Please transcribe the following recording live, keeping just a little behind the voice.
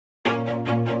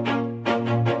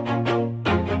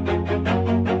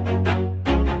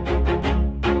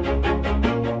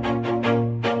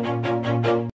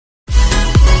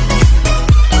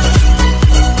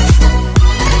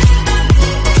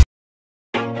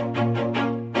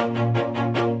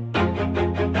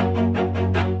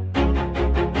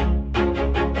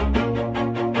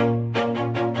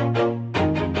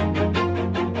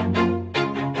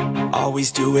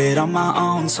always do it on my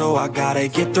own, so I gotta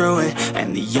get through it.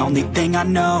 And the only thing I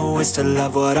know is to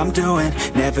love what I'm doing.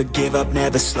 Never give up,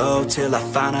 never slow, till I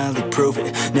finally prove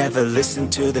it. Never listen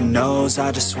to the no's,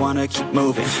 I just wanna keep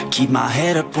moving. Keep my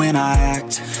head up when I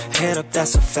act, head up,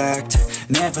 that's a fact.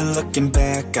 Never looking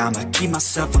back, I'ma keep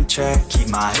myself on track. Keep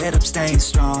my head up, staying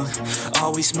strong,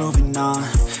 always moving on.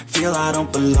 Feel I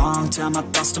don't belong, tell my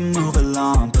thoughts to move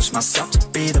along. Push myself to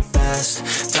be the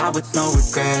best, die with no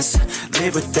regrets.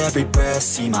 Live with every breath,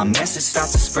 see my message start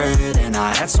to spread. And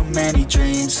I had so many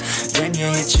dreams, then you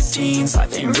hit your teens.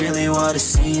 Life ain't really what it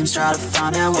seems, try to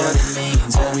find out what it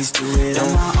means. Always do it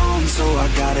on my own, so I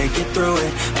gotta get through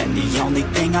it. And the only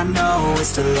thing I know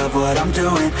is to love what I'm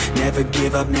doing. Never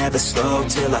give up, never slow,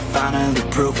 till I finally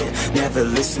prove it. Never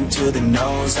listen to the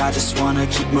no's, I just wanna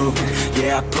keep moving.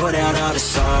 Yeah, I put out all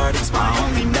this art, it's my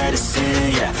only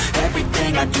medicine. Yeah,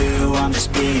 everything I do, I'm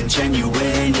just being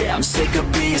genuine. Yeah, I'm sick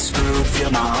of being screwed,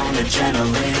 feel my own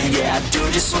adrenaline. Yeah, I do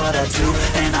just what I do,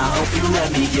 and I hope you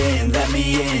let me in,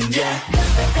 yeah.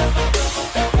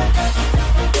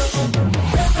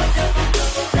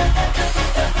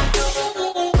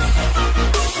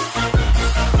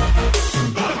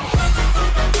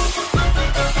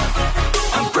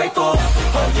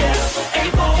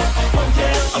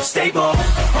 I'm stable,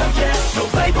 oh yeah, no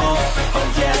label, oh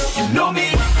yeah, you know me.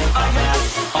 I have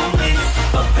only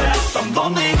a path, I'm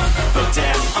lonely, but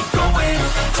damn, I'm going to win.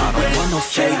 I don't want no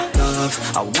fake love,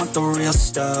 I want the real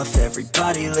stuff.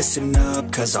 Everybody listen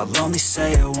up, cause I'll only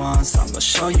say it once. I'm gonna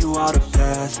show you all the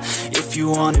path, if you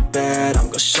want it bad. I'm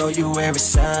gonna show you where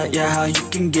it's at, yeah, how you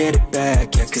can get it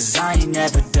back. Yeah, cause I ain't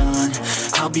never done,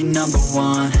 I'll be number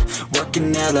one.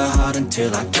 Working hella hard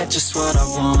until I get just what I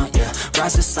want, yeah.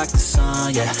 Rises like the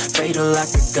sun, yeah, fatal like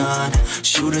a gun.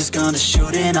 Shooters gonna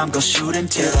shoot and I'm gonna shoot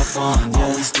until I won, yeah.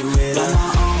 Always do it on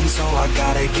my own, so I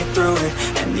gotta get through it.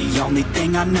 And the only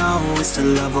thing I know is to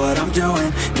love what I'm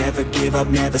doing. Never give up,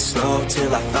 never slow,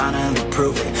 till I finally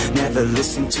prove it. Never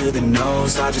listen to the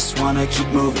no's, I just wanna keep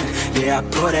moving. Yeah, I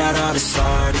put out all this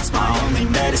art, it's my only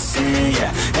medicine.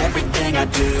 Yeah, everything I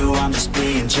do, I'm just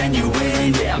being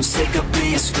genuine. Yeah, I'm sick of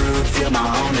being screwed, feel my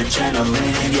own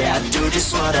adrenaline. Yeah, I do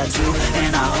just what I do,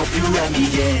 and I hope you let me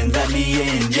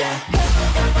in, yeah.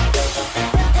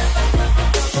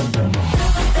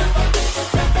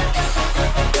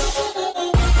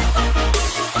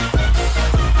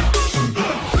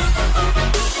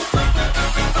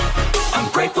 I'm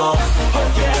grateful, oh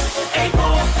yeah,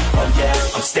 able, oh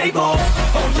yeah, I'm stable,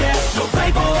 oh yeah, no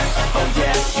label, oh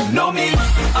yeah, you know me.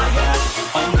 I have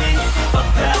only a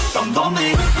path, I'm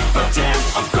lonely, but damn,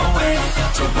 I'm going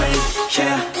to win,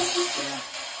 yeah.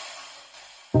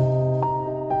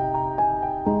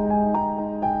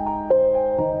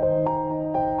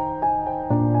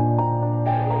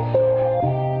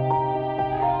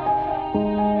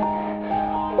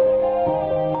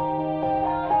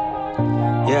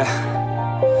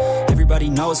 Everybody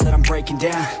knows that I'm breaking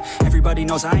down. Everybody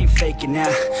knows I ain't faking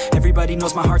now. Everybody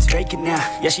knows my heart's vacant now.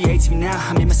 Yeah, she hates me now,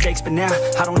 I made mistakes, but now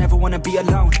I don't ever wanna be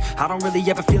alone. I don't really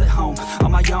ever feel at home,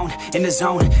 on my own, in the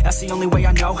zone. That's the only way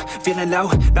I know, feeling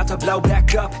low, about to blow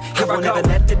back up. Here I won't ever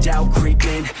let the doubt creep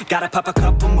in. Gotta pop a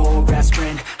couple more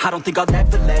aspirin. I don't think I'll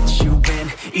ever let you in.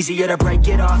 Easier to break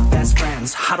it off best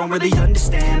friends. I don't really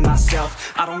understand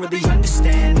myself, I don't really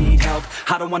understand, need help.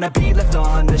 I don't wanna be left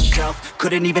on the shelf.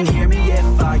 Couldn't even hear me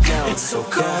if I yelled. It's so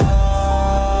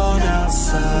cold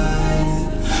outside,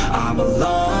 I'm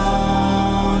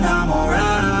alone, I'm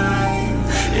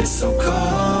alright. It's so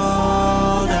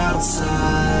cold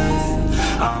outside,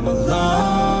 I'm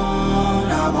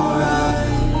alone, I'm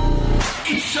alright.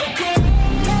 It's so cold.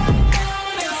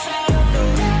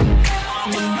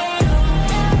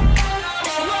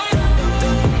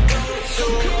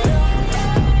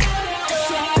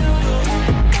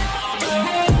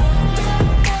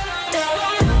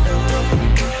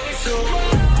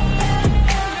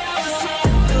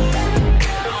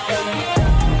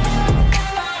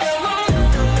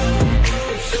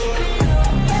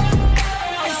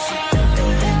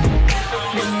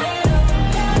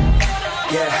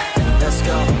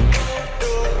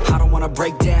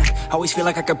 Break down, always feel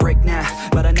like I could break now,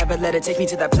 but I never let it take me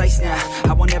to that place now.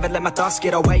 I won't ever let my thoughts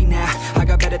get away now. I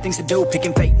got better things to do,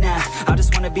 picking fate now. I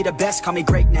just wanna be the best, call me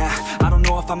great now. I don't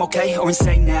know if I'm okay or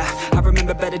insane now. I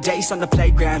remember better days on the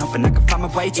playground, hoping I can find my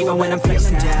way even when I'm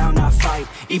feeling down. I fight,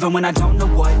 even when I don't know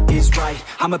what is right.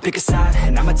 I'ma pick a side,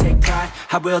 and I'ma take pride.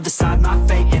 I will decide my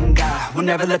fate, and I will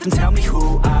never let them tell me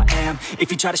who I am. If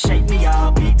you try to shape me,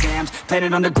 I'll be damned.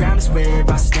 Planet on the ground is where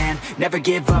I stand. Never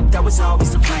give up, that was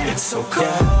always the plan. It's so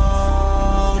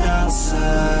cold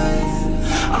outside,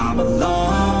 I'm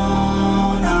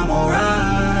alone, I'm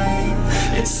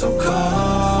alright. It's so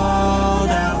cold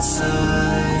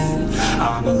outside.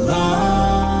 I'm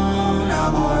alone,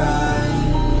 I'm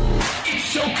alright. It's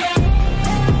so cold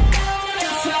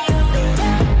outside.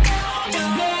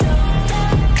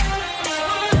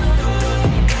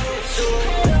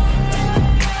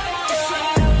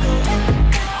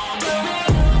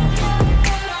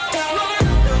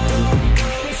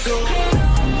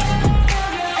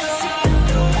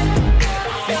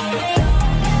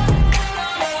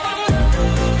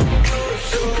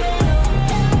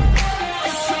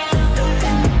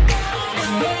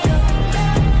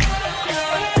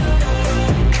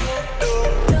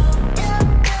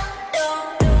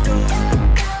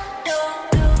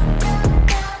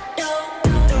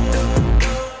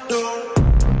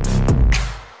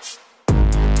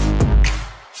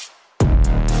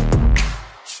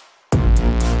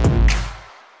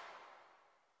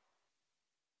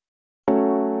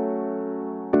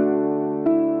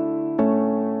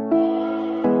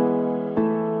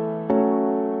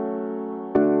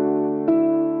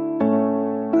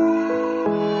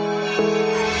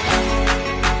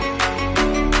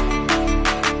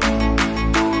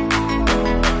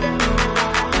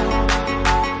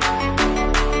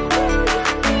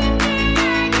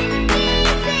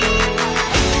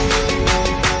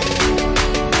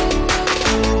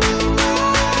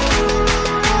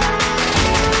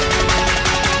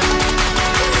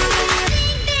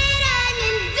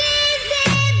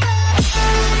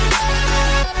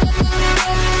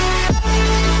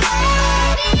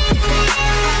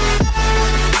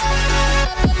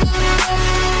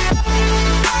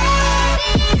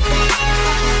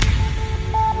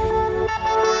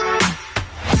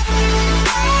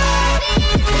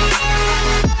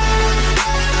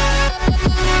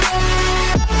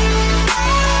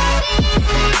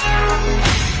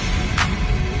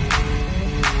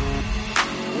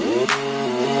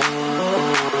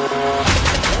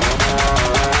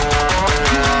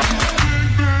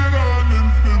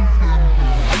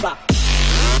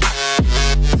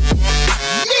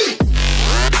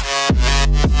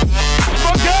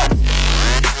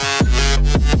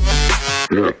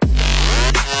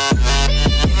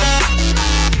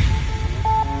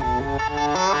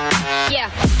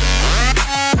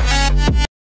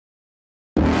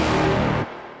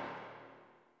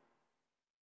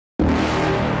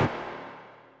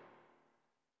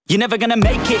 You're never gonna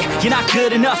make it, you're not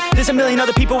good enough. There's a million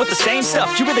other people with the same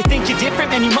stuff. You really think you're different?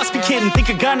 Man, you must be kidding. Think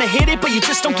you're gonna hit it, but you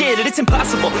just don't get it. It's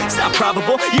impossible, it's not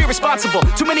probable, you're irresponsible.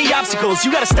 Too many obstacles,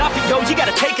 you gotta stop it, yo. You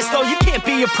gotta take it slow, you can't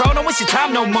be a pro. Don't waste your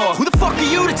time no more. Who the fuck are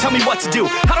you to tell me what to do?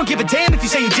 I don't give a damn if you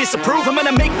say you disapprove. I'm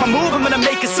gonna make my move, I'm gonna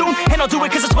make it soon. And I'll do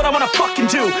it cause it's what I wanna fucking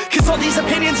do. Cause all these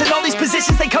opinions and all these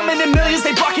positions, they come in millions,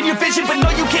 they blocking your vision. But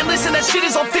no, you can't listen, that shit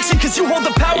is all fiction. Cause you hold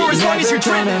the power as long as you're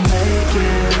dreaming.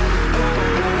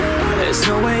 There's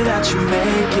no way that you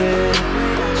make it.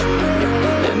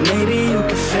 And maybe you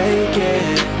can fake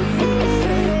it,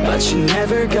 but you're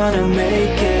never gonna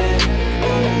make it.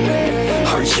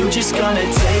 Are you just gonna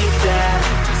take that?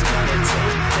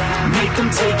 Make them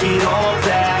take it all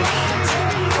back.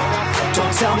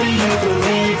 Don't tell me you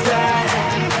believe that.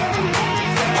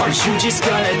 Are you just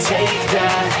gonna take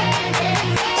that?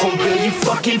 Or will you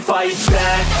fucking fight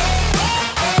back?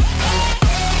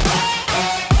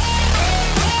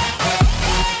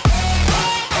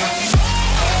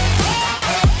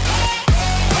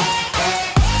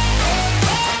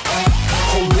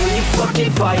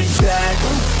 Fight back.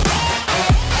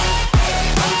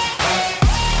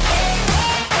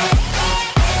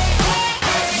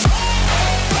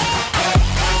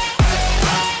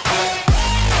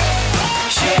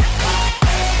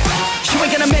 You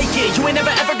ain't gonna make it, you ain't never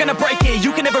ever gonna break it.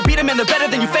 You can never beat them and they're better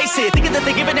than you face it. Thinking that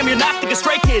they give a damn, you're not thinking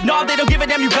straight, kid. No, they don't give a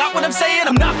damn, you got what I'm saying?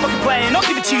 I'm not fucking playing, I'll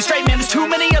give it to you straight, man. There's too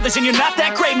many others and you're not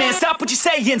that great, man. Stop what you're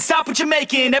saying, stop what you're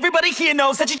making. Everybody here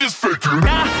knows that you just faking.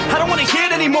 Nah, I don't wanna hear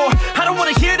it anymore, I don't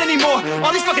wanna hear it anymore.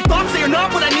 All these fucking thoughts, they are not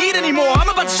what I need anymore. I'm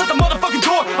about to shut the motherfucking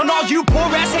door on all you poor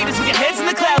ass haters with your heads in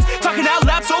the clouds, talking out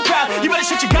loud so proud. You better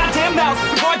shut your goddamn mouth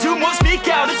before I do more speak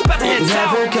out. It's about to head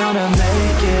south. You're never gonna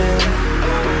make it.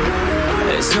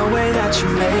 There's no way that you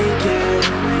make it.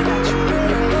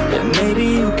 And maybe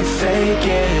you can fake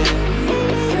it,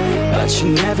 but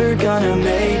you're never gonna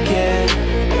make it.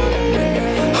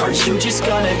 Are you just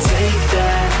gonna take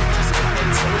that?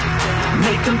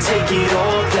 Make them take it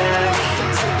all back.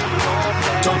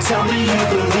 Don't tell me you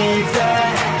believe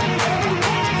that.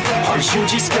 Are you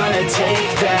just gonna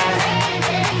take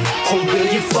that? Or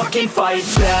will you fucking fight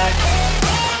back?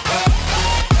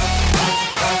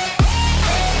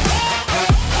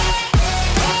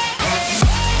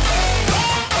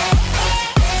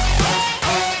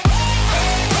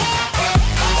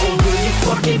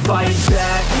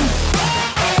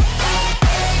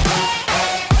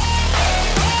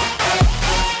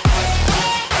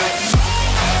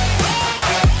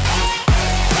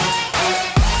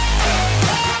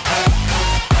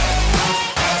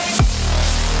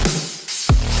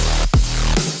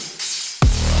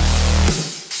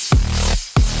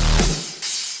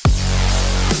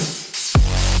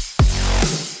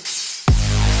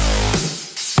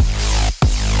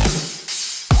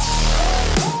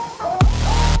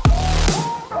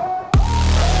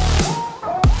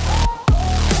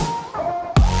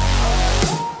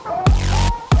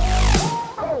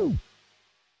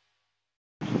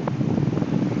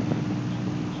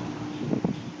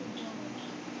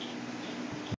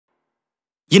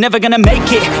 You're never gonna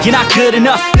make it, you're not good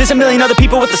enough. There's a million other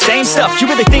people with the same stuff. You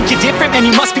really think you're different? Man,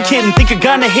 you must be kidding. Think you're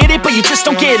gonna hit it, but you just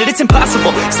don't get it. It's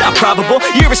impossible, it's not probable,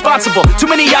 you're irresponsible. Too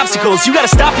many obstacles, you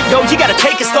gotta stop it, yo. You gotta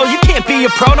take it slow, you can't be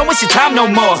a pro. Don't waste your time no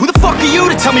more. Who the fuck are you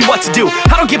to tell me what to do?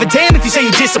 I don't give a damn if you say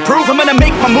you disapprove. I'm gonna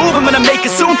make my move, I'm gonna make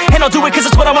it soon. And I'll do it cause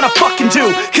it's what I wanna fucking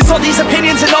do. Cause all these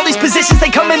opinions and all these positions,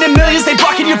 they come in millions, they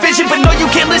blocking your vision. But no,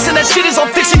 you can't listen, that shit is all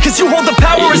fiction. Cause you hold the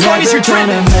power as long as you're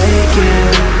dreaming.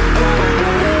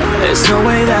 There's no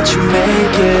way that you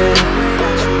make it.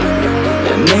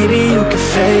 And maybe you can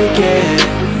fake it,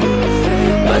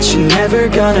 but you're never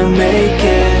gonna make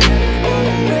it.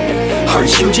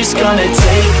 Aren't you just gonna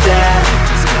take that?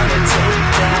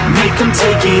 Make them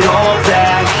take it all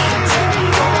back.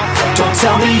 Don't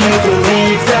tell me you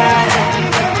believe that.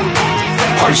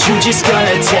 Aren't you just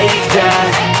gonna take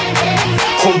that?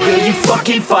 Or will you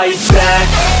fucking fight back?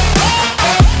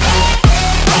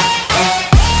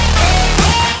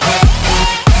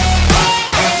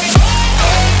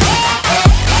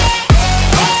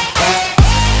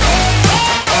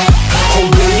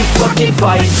 Fucking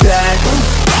fight back.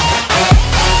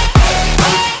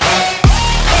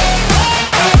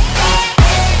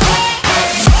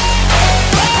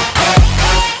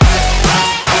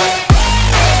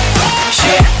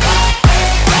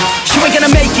 You ain't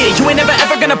gonna make it, you ain't never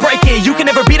ever gonna break it. You can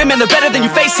never beat them and they're better than you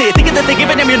face it. Thinking that they give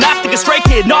a damn, you're not thinking straight,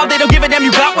 kid. No, they don't give a damn,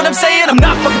 you got what I'm saying? I'm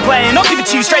not fucking playing, I'll give it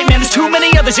to you straight, man. There's too many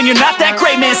others and you're not that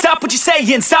great, man. Stop what you're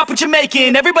saying, stop what you're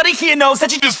making. Everybody here knows that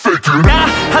you just faking. Nah,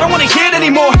 I don't wanna hear it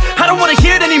anymore, I don't wanna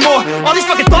hear it anymore. All these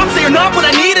fucking thoughts, they are not what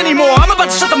I need anymore. I'm about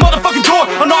to shut the motherfucking door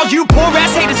on all you poor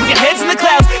ass haters with your heads in the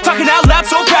clouds, talking out loud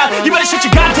so proud. You better shut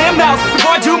your goddamn mouth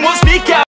before I do more